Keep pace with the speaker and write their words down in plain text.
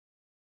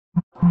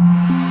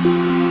The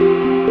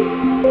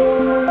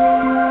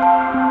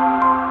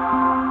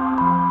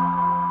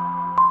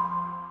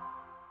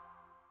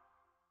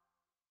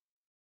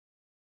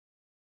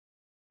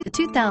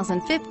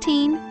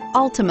 2015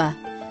 Altima.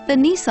 The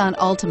Nissan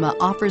Altima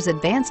offers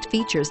advanced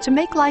features to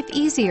make life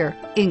easier,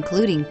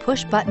 including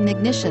push-button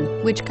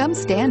ignition, which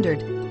comes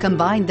standard.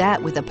 Combine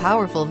that with a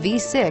powerful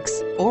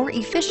V6 or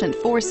efficient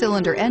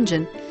 4-cylinder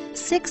engine,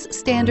 6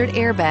 standard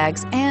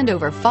airbags, and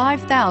over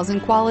 5,000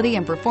 quality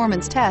and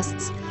performance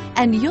tests,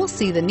 and you'll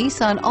see the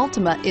Nissan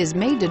Altima is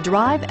made to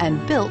drive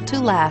and built to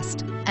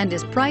last, and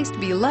is priced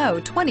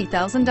below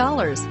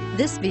 $20,000.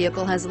 This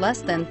vehicle has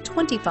less than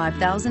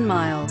 25,000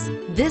 miles.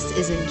 This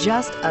isn't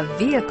just a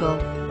vehicle,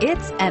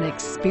 it's an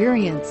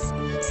experience.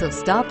 So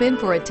stop in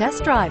for a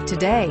test drive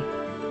today.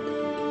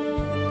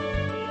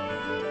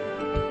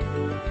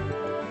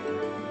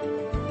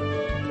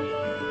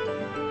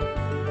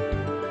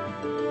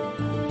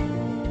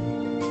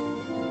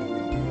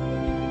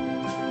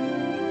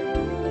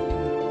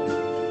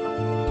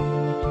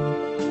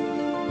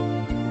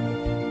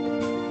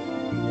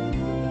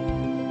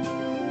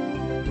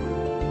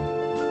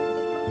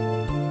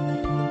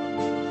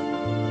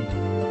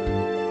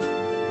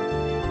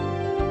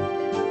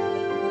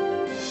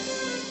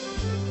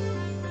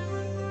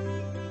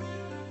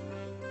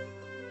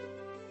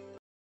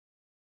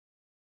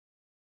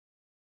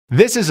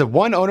 This is a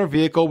one-owner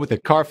vehicle with a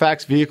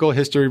Carfax Vehicle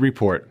History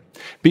Report.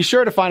 Be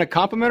sure to find a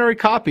complimentary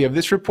copy of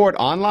this report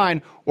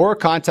online or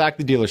contact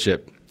the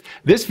dealership.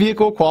 This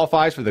vehicle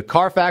qualifies for the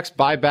Carfax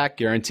Buyback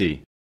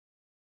Guarantee.